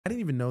I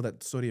didn't even know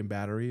that sodium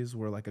batteries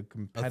were like a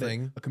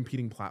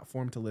competing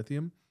platform to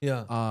lithium.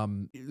 Yeah.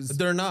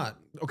 They're not.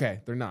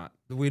 Okay, they're not.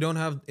 We don't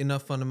have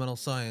enough fundamental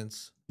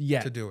science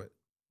Yet to do it.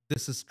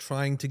 This is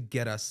trying to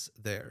get us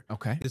there.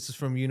 Okay. This is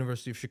from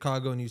University of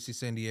Chicago and UC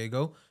San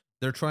Diego.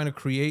 They're trying to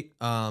create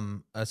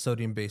a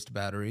sodium-based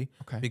battery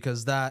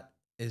because that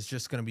is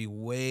just going to be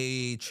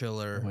way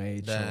chiller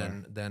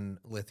than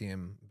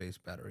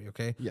lithium-based battery,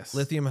 okay? Yes.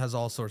 Lithium has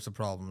all sorts of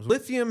problems.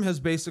 Lithium has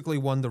basically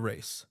won the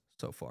race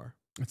so far.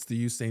 It's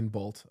the Usain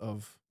Bolt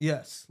of...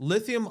 Yes.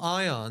 Lithium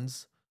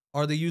ions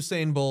are the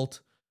Usain Bolt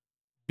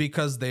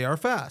because they are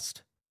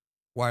fast.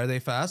 Why are they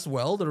fast?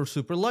 Well, they're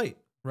super light,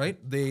 right?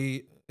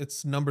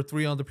 It's number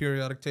 3 on the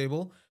periodic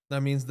table.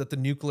 That means that the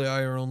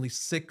nuclei are only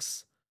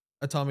 6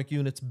 atomic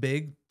units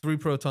big, 3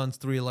 protons,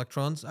 3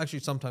 electrons, actually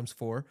sometimes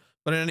 4,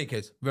 but in any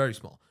case, very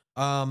small.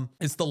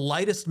 It's the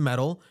lightest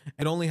metal.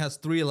 It only has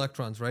 3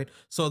 electrons, right?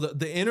 So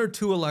the inner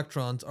 2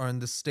 electrons are in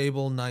the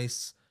stable,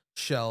 nice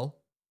shell,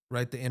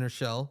 right? The inner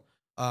shell,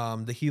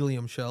 the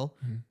helium shell,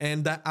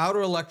 and that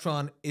outer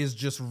electron is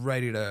just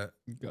ready to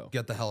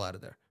get the hell out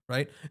of there,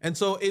 right? And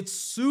so it's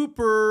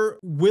super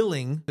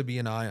willing to be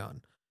an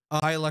ion.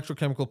 High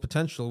electrochemical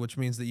potential, which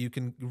means that you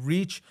can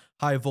reach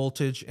high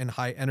voltage and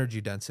high energy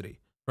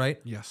density,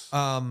 right? Yes.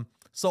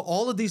 So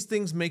all of these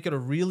things make it a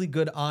really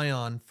good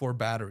ion for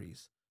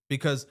batteries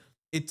because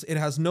it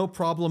has no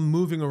problem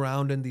moving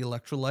around in the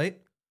electrolyte,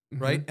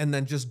 right? And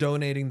then just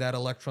donating that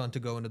electron to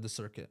go into the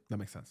circuit. That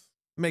makes sense.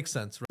 Makes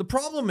sense. Right? The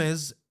problem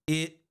is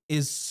it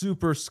is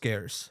super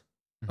scarce.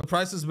 The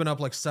price has been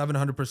up like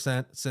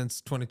 700%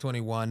 since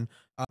 2021.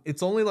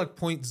 It's only like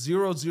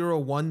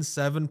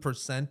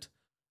 0.0017%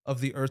 of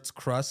the Earth's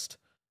crust.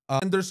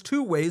 And there's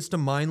 2 ways to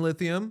mine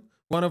lithium.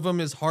 One of them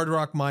is hard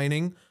rock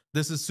mining.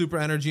 This is super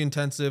energy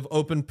intensive,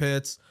 open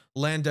pits,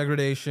 land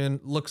degradation,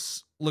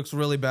 looks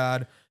really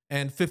bad,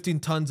 and 15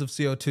 tons of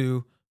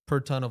CO2 per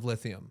ton of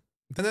lithium.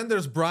 And then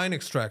there's brine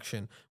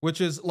extraction, which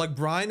is like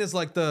brine is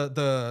like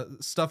the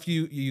stuff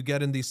you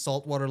get in these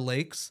saltwater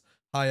lakes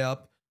high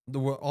up,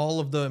 where all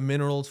of the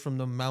minerals from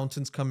the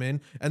mountains come in,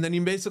 and then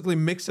you basically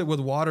mix it with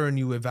water and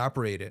you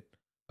evaporate it.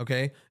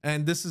 Okay,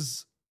 and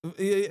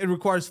it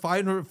requires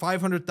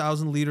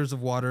 500,000 liters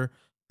of water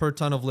per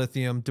ton of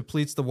lithium,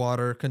 depletes the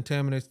water,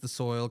 contaminates the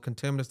soil,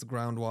 contaminates the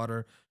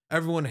groundwater.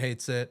 Everyone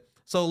hates it.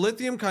 So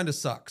lithium kind of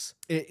sucks.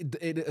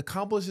 It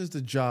accomplishes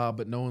the job,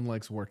 but no one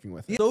likes working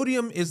with it.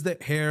 Sodium is the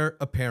heir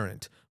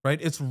apparent, right?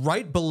 It's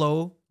right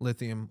below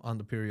lithium on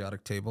the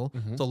periodic table.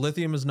 So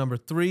lithium is number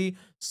 3.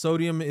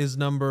 Sodium is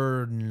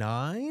number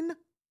 9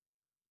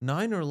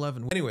 or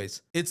 11.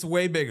 Anyways, it's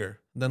way bigger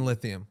than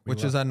lithium,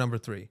 which is at number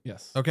 3.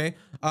 Yes. Okay.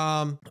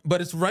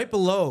 But it's right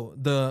below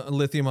the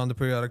lithium on the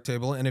periodic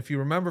table. And if you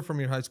remember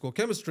from your high school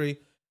chemistry,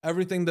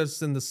 everything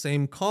that's in the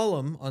same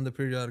column on the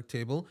periodic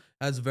table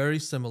has very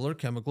similar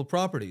chemical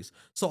properties.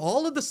 So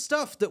all of the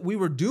stuff that we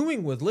were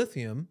doing with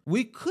lithium,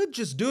 we could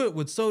just do it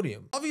with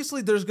sodium.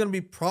 Obviously, there's going to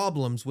be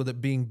problems with it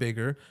being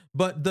bigger,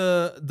 but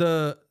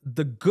the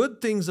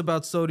good things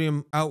about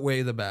sodium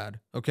outweigh the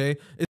bad, okay?